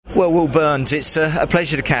Well, Will Burns, it's a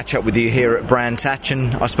pleasure to catch up with you here at Brands Hatch,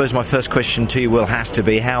 and I suppose my first question to you, Will, has to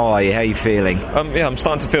be, how are you? How are you feeling? I'm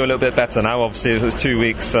starting to feel a little bit better now. Obviously, it was 2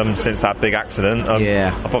 weeks since that big accident.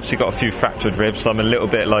 I've obviously got a few fractured ribs, so I'm a little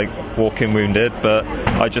bit like walking wounded, but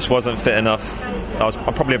I just wasn't fit enough.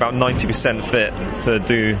 I'm probably about 90% fit to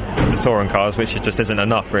do the touring cars, which just isn't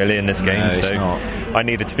enough really in this game. No, it's not. I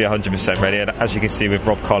needed to be 100% ready, and as you can see with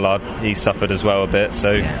Rob Collard, he suffered as well a bit.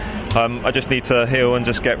 So I just need to heal and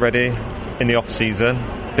just get ready in the off season.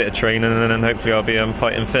 Bit of training, and then hopefully I'll be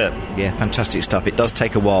fighting fit. Yeah, fantastic stuff. It does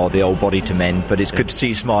take a while, the old body to mend, but it's good to see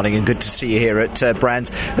you smiling and good to see you here at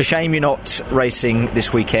Brands. A shame you're not racing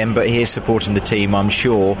this weekend, but here supporting the team, I'm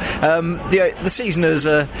sure. The season as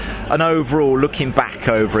an overall, looking back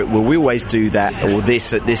over it, will we always do that, or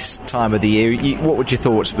this at this time of the year? What would your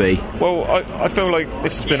thoughts be? Well, I feel like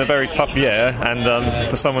this has been a very tough year, and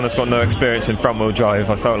for someone that's got no experience in front-wheel drive,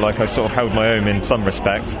 I felt like I sort of held my own in some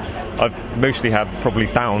respects. I've mostly had probably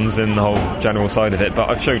downs in the whole general side of it, but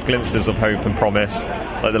I've showed glimpses of hope and promise.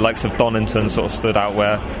 Like the likes of Donington sort of stood out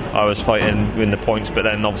where I was fighting in the points, but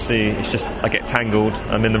then obviously it's just I get tangled.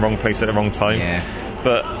 I'm in the wrong place at the wrong time.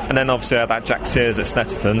 Yeah. And then obviously I had that Jack Sears at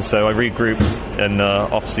Snetterton, so I regrouped in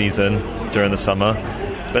off season during the summer.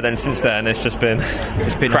 But then since then it's been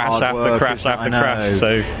crash after crash after crash.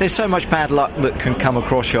 So there's so much bad luck that can come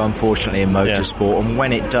across you, unfortunately, in motorsport, and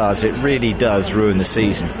when it does, it really does ruin the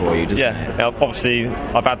season for you, doesn't it? Yeah, obviously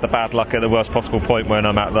I've had the bad luck at the worst possible point when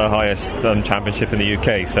I'm at the highest championship in the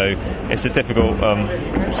UK, so it's a difficult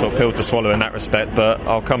sort of pill to swallow in that respect, but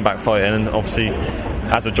I'll come back fighting, and obviously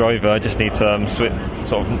as a driver I just need to sort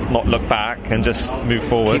of not look back and just move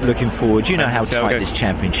forward. Keep looking forward. You know how tight this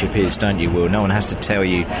championship is, don't you, Will? No one has to tell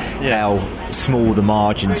you how small the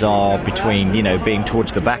margins are between, being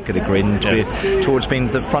towards the back of the grid and towards being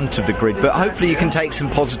the front of the grid. But hopefully you can take some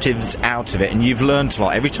positives out of it, and you've learned a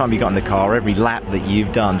lot. Every time you got in the car, every lap that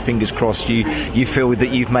you've done, fingers crossed, you feel that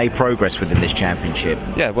you've made progress within this championship.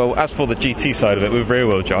 Yeah, well, as for the GT side of it, with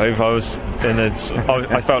rear-wheel drive,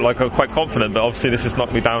 I felt like I was quite confident, but obviously this has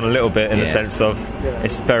knocked me down a little bit in the sense of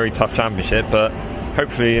it's a very tough championship, but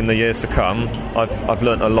hopefully in the years to come I've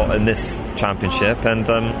learnt a lot in this championship, and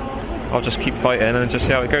I'll just keep fighting and just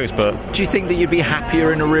see how it goes. But do you think that you'd be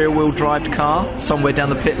happier in a rear-wheel drive car somewhere down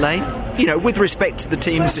the pit lane? With respect to the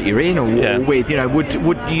teams that you're in, or with,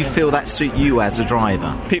 would you feel that suit you as a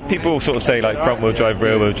driver? People sort of say like front-wheel drive,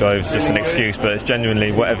 rear-wheel drive is just an excuse, but it's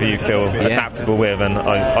genuinely whatever you feel adaptable with, and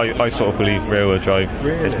I sort of believe rear-wheel drive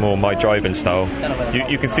is more my driving style.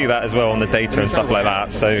 You can see that as well on the data and stuff like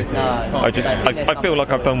that, so I feel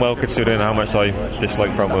like I've done well considering how much I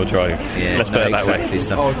dislike front-wheel drive. Let's put it that way.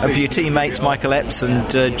 And for your teammates, Michael Epps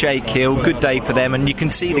and Jake Hill, good day for them, and you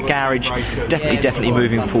can see the garage definitely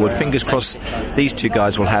moving forward. Fingers crossed these two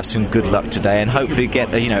guys will have some good luck today and hopefully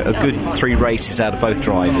get a good 3 races out of both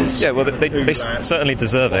drivers. Yeah, well, they certainly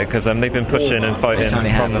deserve it, because they've been pushing and fighting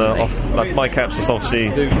from the off. Like Mike Epps is obviously,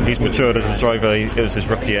 he's matured as a driver. It was his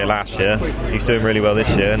rookie year last year. He's doing really well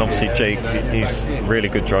this year, and obviously Jake, he's a really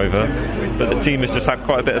good driver. But the team has just had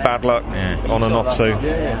quite a bit of bad luck on and off, so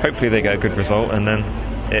hopefully they get a good result, and then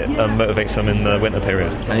it motivates them in the winter period.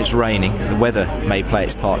 And it's raining. The weather may play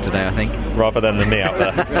its part today, I think. Rather than me out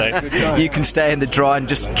there. So. You can stay in the dry and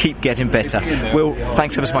just keep getting better. Will,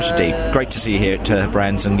 thanks ever so much indeed. Great to see you here at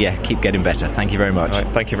Brands, and keep getting better. Thank you very much. Right,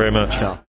 thank you very much.